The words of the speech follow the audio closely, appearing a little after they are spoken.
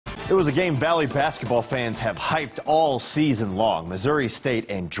It was a game Valley basketball fans have hyped all season long. Missouri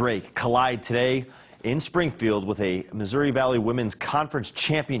State and Drake collide today in Springfield with a Missouri Valley Women's Conference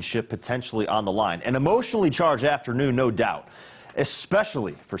Championship potentially on the line. An emotionally charged afternoon, no doubt,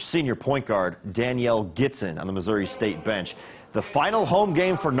 especially for senior point guard Danielle Gitson on the Missouri State bench. The final home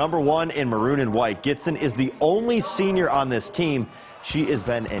game for #1 in maroon and white. Gitson is the only senior on this team. She has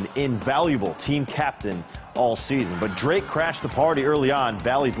been an invaluable team captain all season. But Drake crashed the party early on.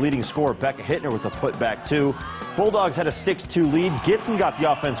 Valley's leading scorer Becca Hittner with a putback two. Bulldogs had a 6-2 lead. Gitson got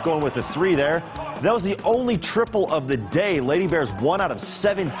the offense going with a three there. That was the only triple of the day. Lady Bears 1 out of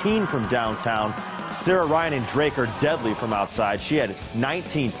 17 from downtown. Sarah Ryan and Drake are deadly from outside. She had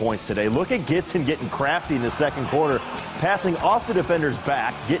 19 points today. Look at Gitson getting crafty in the second quarter, passing off the defender's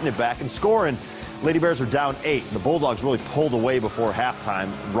back, getting it back and scoring. Lady Bears are down 8. The Bulldogs really pulled away before halftime.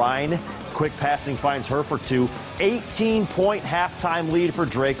 Ryan, quick passing, finds her for 2. 18-point halftime lead for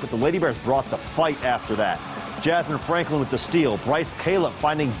Drake, but the Lady Bears brought the fight after that. Jasmine Franklin with the steal. Bryce Caleb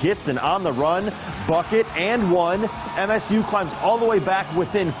finding Gitson on the run. Bucket and 1. MSU climbs all the way back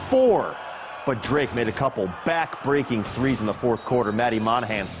within 4. But Drake made a couple back-breaking threes in the fourth quarter. Maddie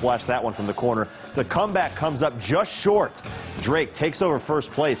Monahan splashed that one from the corner. The comeback comes up just short. Drake takes over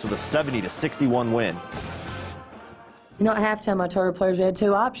first place with a 70-61 win. You know, at halftime I told our players we had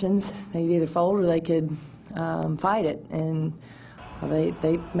 2 options. They could either fold or they could fight it. And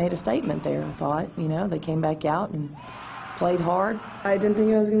they made a statement there, I thought. You know, they came back out and played hard. I didn't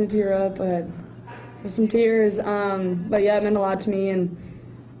think I was going to tear up, but there's some tears. But yeah, it meant a lot to me, and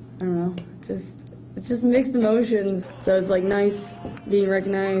I don't know, it's just mixed emotions. So it's like nice being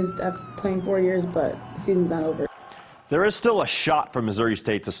recognized after playing 4 years, but the season's not over. There is still a shot for Missouri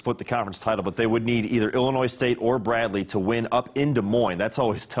State to split the conference title, but they would need either Illinois State or Bradley to win up in Des Moines. That's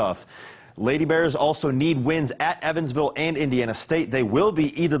always tough. Lady Bears also need wins at Evansville and Indiana State. They will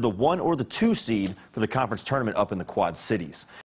be either the 1 or the 2 seed for the conference tournament up in the Quad Cities.